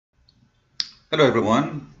Hello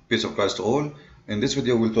everyone, peace of Christ to all. In this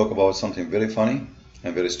video we'll talk about something very funny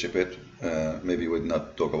and very stupid. Maybe we did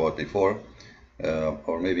not talk about before,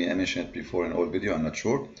 or maybe I mentioned it before in old video, I'm not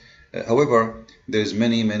sure. However, there's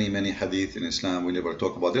many hadith in Islam we never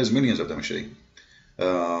talk about. There's millions of them actually.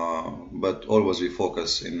 But always we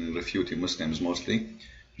focus in refuting Muslims mostly.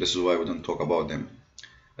 This is why we don't talk about them.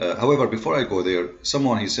 However, before I go there,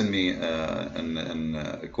 someone he sent me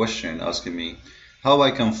a question asking me how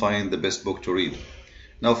I can find the best book to read.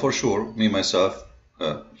 Now, for sure, me myself,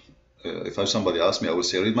 if somebody asks me, I will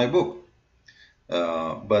say read my book.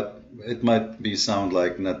 But it might be sound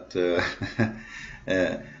like not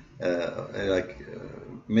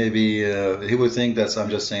maybe he would think that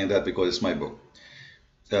I'm just saying that because it's my book.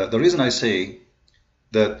 The reason I say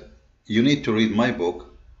that you need to read my book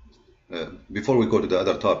before we go to the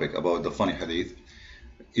other topic about the funny hadith,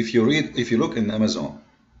 if you look in Amazon,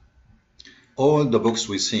 all the books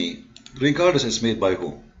we see, regardless it's made by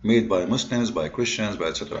who, made by Muslims, by Christians, by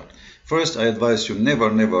etc. First, I advise you never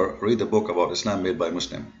read a book about Islam made by a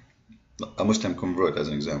Muslim convert as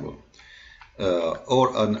an example,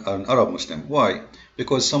 or an Arab Muslim. Why?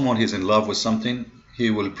 Because someone he's in love with something,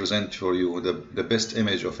 he will present for you the best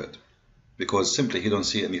image of it, because simply he don't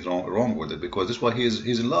see anything wrong with it, because this is why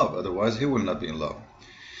he's in love, otherwise he will not be in love.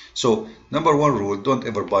 So number one rule, don't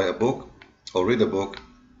ever buy a book or read a book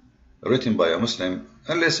written by a Muslim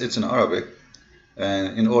unless it's in Arabic,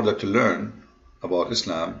 and in order to learn about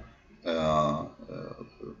Islam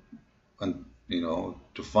and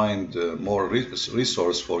to find more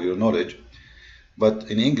resource for your knowledge. But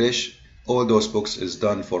in English, all those books is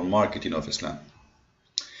done for marketing of Islam.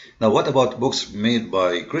 Now, what about books made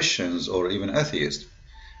by Christians or even atheists?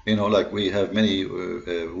 Like we have many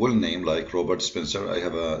well-named, like Robert Spencer. I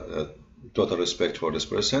have a total respect for this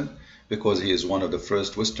person because he is one of the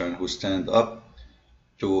first Western who stand up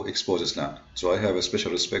to expose Islam. So I have a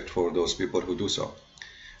special respect for those people who do so.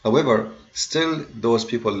 However, still those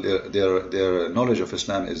people, their knowledge of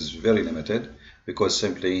Islam is very limited because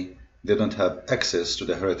simply they don't have access to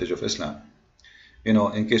the heritage of Islam.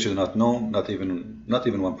 In case you do not know, not even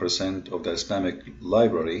 1% of the Islamic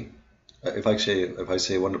library. If I say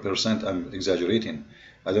 100%, I'm exaggerating.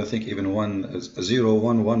 I don't think even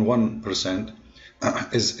 0.111%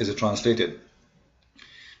 is translated,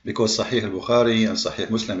 because Sahih al-Bukhari and Sahih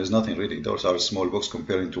Muslim is nothing really. Those are small books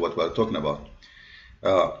comparing to what we are talking about.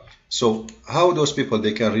 So how those people,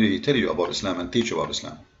 they can really tell you about Islam and teach you about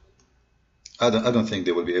Islam? I don't think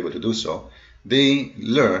they will be able to do so. They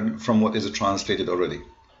learn from what is translated already,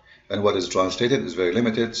 and what is translated is very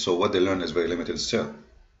limited, so what they learn is very limited still.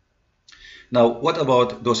 Now, what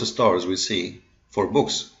about those stars we see for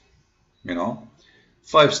books?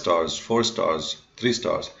 5 stars, 4 stars, 3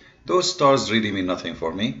 stars. Those stars really mean nothing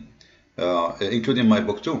for me, including my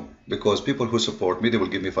book too, because people who support me, they will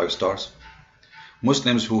give me 5 stars.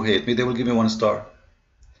 Muslims who hate me, they will give me 1 star.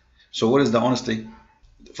 So what is the honesty?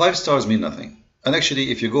 5 stars mean nothing. And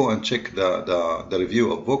actually, if you go and check the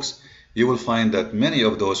review of books, you will find that many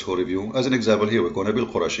of those who review, as an example here, we go Nabil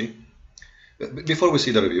Qurashi. Before we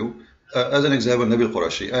see the review, as an example, Nabil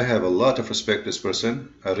Qurashi, I have a lot of respect for this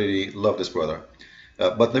person. I really love this brother.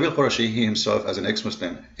 But Nabil Qurashi, he himself, as an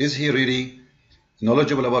ex-Muslim, is he really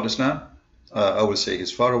knowledgeable about Islam? I will say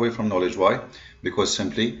he's far away from knowledge. Why? Because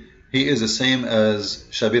simply, he is the same as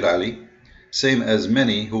Shabir Ali, same as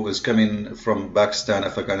many who is coming from Pakistan,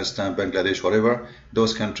 Afghanistan, Bangladesh, whatever,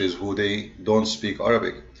 those countries who they don't speak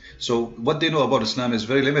Arabic. So what they know about Islam is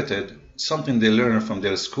very limited, something they learn from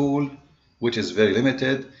their school, which is very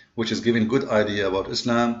limited, which is giving good idea about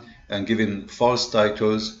Islam and giving false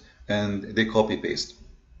titles, and they copy-paste.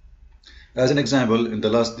 As an example, in the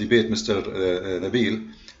last debate, Mr.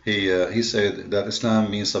 Nabil, he said that Islam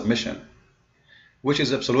means submission, which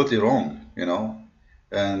is absolutely wrong,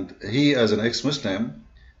 and he, as an ex-Muslim,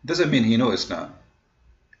 doesn't mean he knows Islam.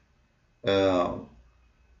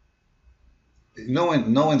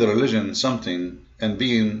 Knowing the religion something and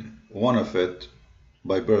being one of it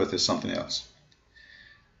by birth is something else.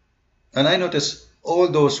 And I notice all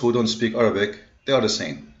those who don't speak Arabic, they are the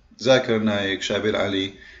same. Zakir Naik, Shabir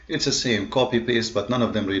Ali, it's the same, copy-paste, but none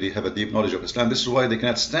of them really have a deep knowledge of Islam. This is why they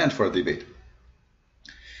cannot stand for a debate.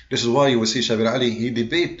 This is why you will see Shabir Ali, he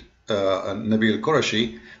debate Nabil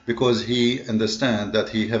Qurashi, because he understands that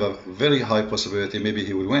he have a very high possibility maybe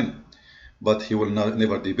he will win, but he will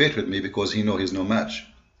never debate with me because he know he's no match.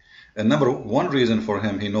 And number one reason for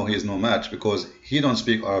him, he know he is no match, because he don't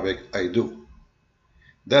speak Arabic, I do.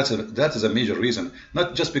 That is a major reason.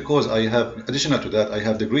 Not just because I have, additional to that, I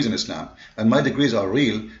have degrees in Islam, and my degrees are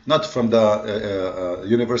real, not from the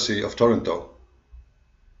University of Toronto.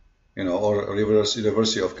 or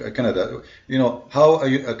University of Canada. How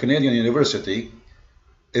a Canadian university,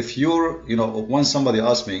 if once somebody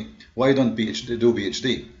asked me, why don't do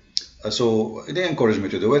PhD? So they encouraged me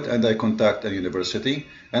to do it, and I contacted a university,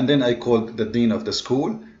 and then I called the dean of the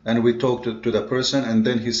school, and we talked to the person, and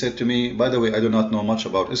then he said to me, by the way, I do not know much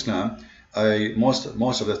about Islam. Most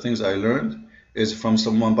of the things I learned is from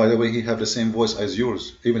someone, by the way, he have the same voice as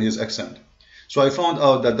yours, even his accent. So I found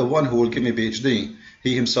out that the one who will give me PhD,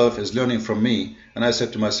 he himself is learning from me, and I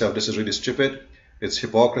said to myself, this is really stupid. It's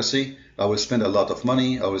hypocrisy. I will spend a lot of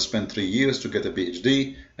money. I will spend 3 years to get a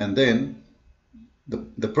PhD, and then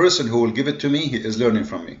the person who will give it to me, he is learning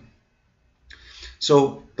from me.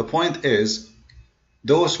 So the point is,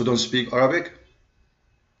 those who don't speak Arabic,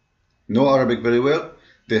 know Arabic very well,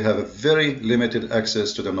 they have a very limited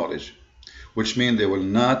access to the knowledge, which means they will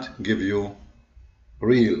not give you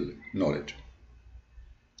real knowledge.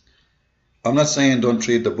 I'm not saying don't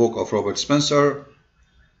read the book of Robert Spencer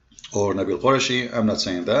or Nabil Qureshi. I'm not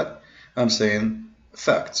saying that. I'm saying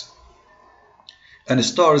facts. And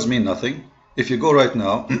stars mean nothing. If you go right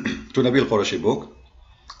now to Nabil Qureshi book,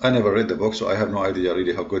 I never read the book, so I have no idea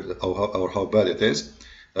really how good or how bad it is.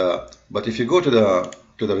 But if you go to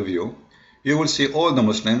the review, you will see all the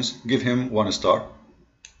Muslims give him 1 star.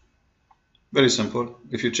 Very simple.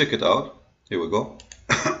 If you check it out, here we go.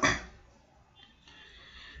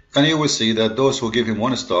 And you will see that those who give him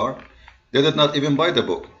 1 star, they did not even buy the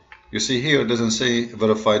book. You see here, it doesn't say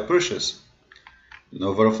verified purchase.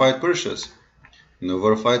 No verified purchase. No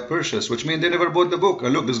verified purchase, which means they never bought the book.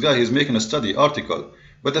 And look, this guy, he's making a study article,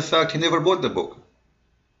 but the fact he never bought the book.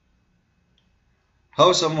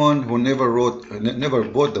 How someone who never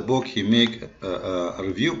bought the book, he make a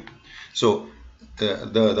review? So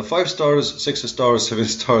the 5 stars, 6 stars, 7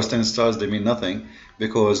 stars, 10 stars, they mean nothing,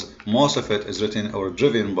 because most of it is written or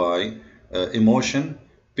driven by emotion.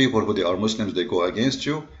 People who they are Muslims, they go against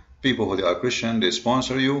you. People who they are Christian, they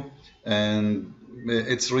sponsor you. And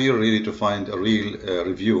it's really to find a real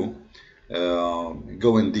review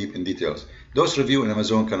going deep in details. Those reviews in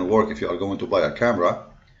Amazon can work if you are going to buy a camera.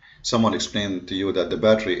 Someone explained to you that the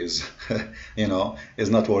battery is is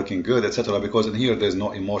not working good, etc., because in here there's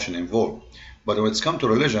no emotion involved. But when it's come to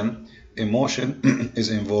religion, emotion is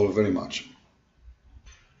involved very much.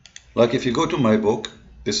 Like if you go to my book,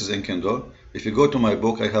 this is in Kindle. If you go to my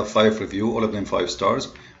book, I have 5 reviews, all of them 5 stars.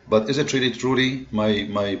 But is it really truly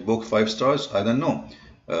my book 5 stars? I don't know.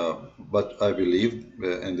 But I believe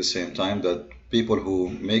in the same time that people who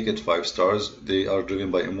make it 5 stars, they are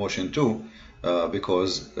driven by emotion too,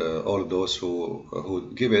 because all those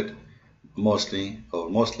who give it, mostly or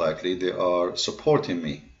most likely, they are supporting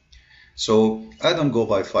me. So I don't go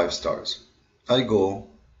by 5 stars. I go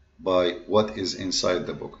by what is inside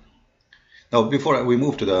the book. Now, before we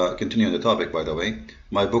move to continue the topic, by the way,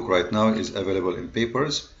 my book right now is available in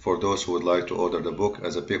papers for those who would like to order the book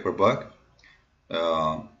as a paperback.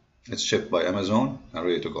 It's shipped by Amazon and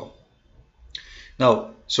ready to go.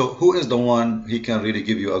 Now, so who is the one he can really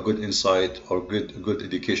give you a good insight or good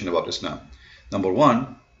education about Islam? Number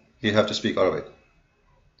one, he have to speak Arabic,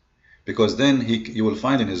 because then you will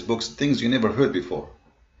find in his books things you never heard before.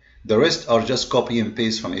 The rest are just copy and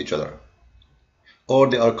paste from each other, or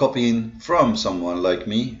they are copying from someone like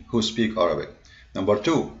me who speak Arabic. Number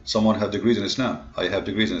two, someone have degrees in Islam. I have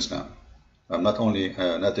degrees in Islam. I'm not only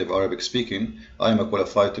native Arabic speaking, I am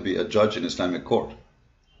qualified to be a judge in Islamic court,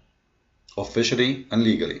 officially and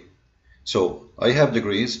legally. So I have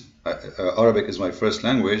degrees, Arabic is my first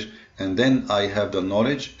language, and then I have the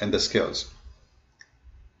knowledge and the skills.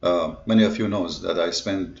 Many of you knows that I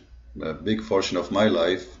spent a big portion of my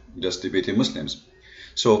life just debating Muslims.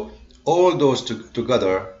 So all those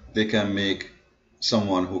together, they can make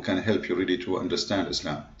someone who can help you really to understand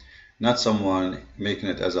Islam, not someone making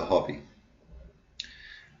it as a hobby.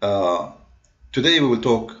 Today we will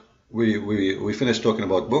talk, we finished talking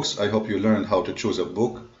about books. I hope you learned how to choose a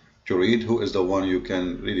book to read, who is the one you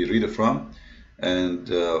can really read it from, and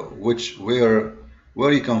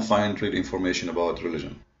where you can find real information about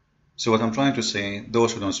religion. So what I'm trying to say,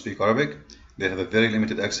 those who don't speak Arabic, they have a very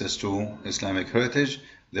limited access to Islamic heritage.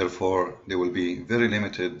 Therefore, they will be very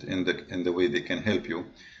limited in the way they can help you.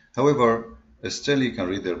 However, still you can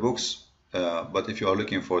read their books. But if you are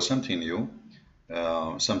looking for something new,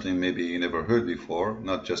 something maybe you never heard before,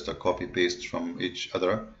 not just a copy paste from each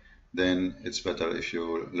other, then it's better if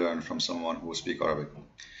you learn from someone who speaks Arabic.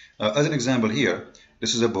 As an example here,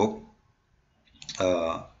 this is a book.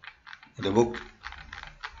 The book,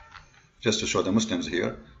 just to show the Muslims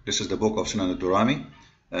here, this is the book of Sunan al-Durami,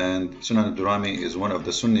 and Sunan al-Durami is one of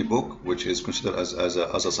the Sunni book which is considered as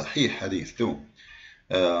a Sahih Hadith too.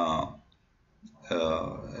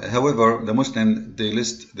 However, the Muslim,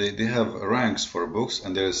 they have ranks for books,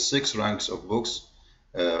 and there is 6 ranks of books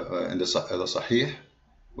in the Sahih,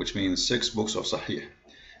 which means 6 books of Sahih.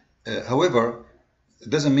 However, it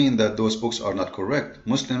doesn't mean that those books are not correct.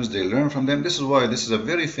 Muslims, they learn from them. This is why this is a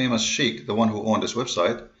very famous sheikh, the one who owned this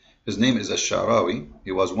website. His name is Ash-Sha'rawi.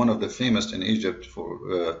 He was one of the famous in Egypt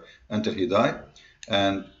until he died.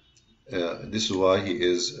 And this is why he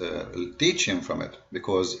is teaching from it,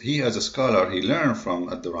 because he, as a scholar, he learned from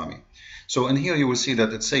Ad-Darami. So in here you will see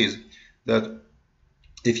that it says that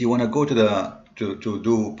if you want to go to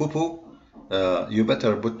do poo-poo, you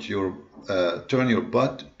better put your turn your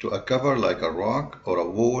butt to a cover like a rock or a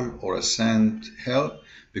wall or a sand hill,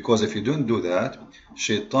 because if you don't do that,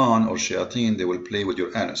 shaitan or shayateen, they will play with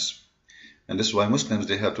your anus. And this is why Muslims,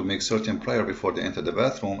 they have to make certain prayer before they enter the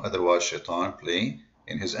bathroom, otherwise shaitan play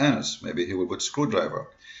in his anus. Maybe he will put screwdriver.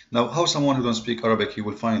 Now, how someone who don't speak Arabic, he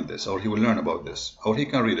will find this, or he will learn about this, or he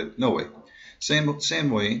can read it? No way.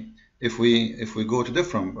 Same way if we go to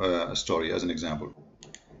different story as an example.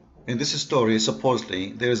 In this story,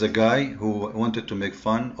 supposedly, there is a guy who wanted to make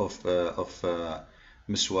fun of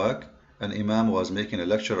miswak. An imam was making a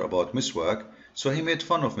lecture about miswak, so he made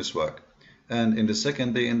fun of miswak. And in the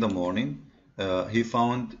second day in the morning, he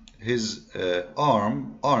found his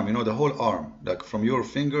arm, you know, the whole arm, like from your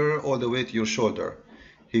finger all the way to your shoulder.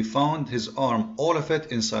 He found his arm, all of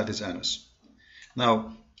it inside his anus.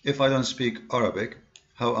 Now, if I don't speak Arabic,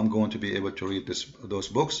 how I'm going to be able to read those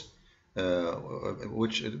books?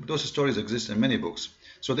 Those stories exist in many books.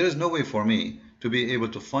 So there is no way for me to be able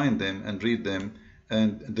to find them and read them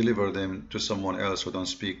and deliver them to someone else who don't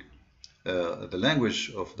speak the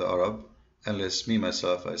language of the Arab, unless me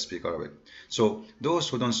myself, I speak Arabic. So those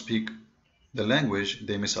who don't speak the language,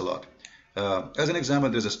 they miss a lot. As an example,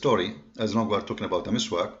 there's a story, as long as we're talking about the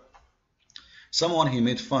miswak. Someone, he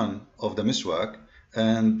made fun of the miswak,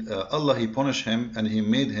 and Allah, he punished him, and he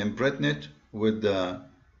made him pregnant with a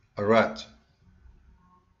rat.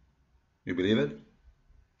 You believe it?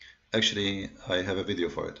 Actually, I have a video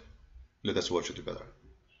for it. Let us watch it together.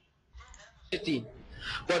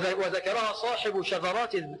 وذكرها صاحب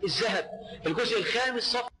شذرات الذهب الجزء الخامس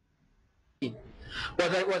صفحة،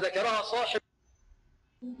 وذكرها صاحب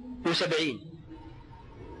 70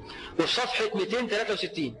 وفي صفحة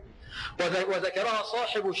 263، وذكرها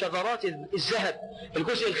صاحب شذرات الذهب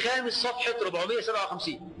الجزء الخامس صفحة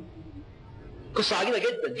 457. قصة عجيبة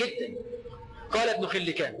جدا جدا. قال ابن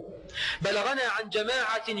خلكان: بلغنا عن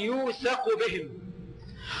جماعة يوثق بهم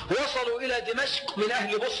وصلوا إلى دمشق من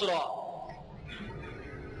أهل بصرى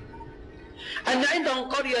أن عندهم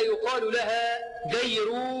قرية يقال لها دير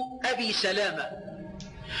أبي سلامة،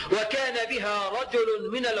 وكان بها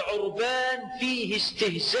رجل من العربان فيه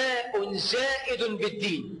استهزاء زائد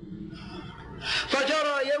بالدين.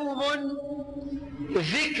 فجرى يوم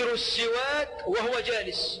ذكر السواك وهو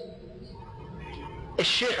جالس.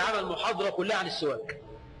 الشيخ عمل محاضرة كلها عن السواك،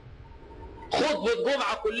 خطبة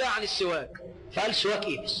جمعة كلها عن السواك، فقال سواك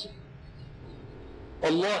إيه بس؟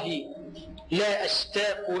 والله لا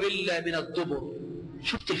أستاق إلا من الدبر.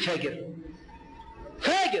 شفت الفاجر؟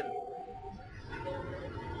 فاجر.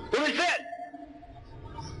 وبالفعل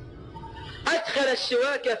أدخل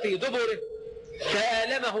السواك في دبره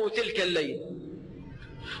فآلمه تلك الليل،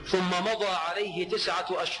 ثم مضى عليه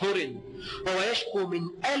 9 أشهر وهو يشكو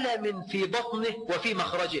من ألم في بطنه وفي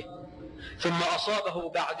مخرجه، ثم أصابه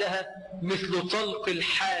بعدها مثل طلق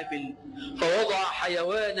الحابل، فوضع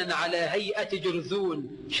حيوانا على هيئة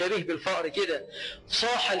جرذون شبيه بالفأر كده.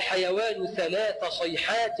 صاح الحيوان 3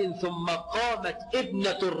 صيحات، ثم قامت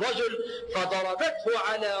ابنة الرجل فضربته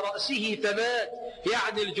على رأسه فمات،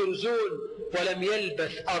 يعني الجرذون، ولم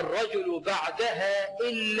يلبث الرجل بعدها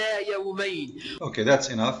إلا يومين. Okay, that's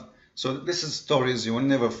enough. So this is stories you will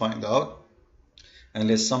never find out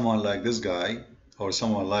unless someone like this guy or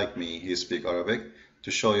someone like me, he speak Arabic,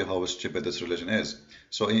 to show you how stupid this religion is.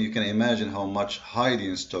 So you can imagine how much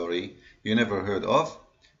hiding story you never heard of,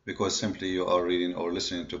 because simply you are reading or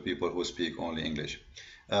listening to people who speak only English.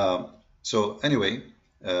 So anyway,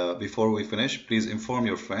 before we finish, please inform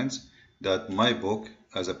your friends that my book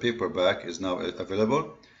as a paperback is now available,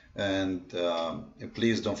 and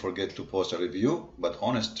please don't forget to post a review, but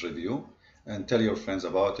honest review, and tell your friends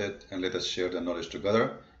about it, and let us share the knowledge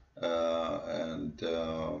together.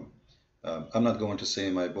 I'm not going to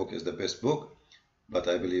say my book is the best book, but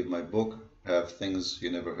I believe my book have things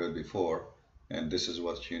you never heard before, and this is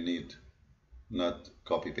what you need, not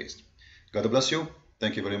copy paste. God bless you.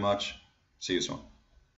 Thank you very much. See you soon.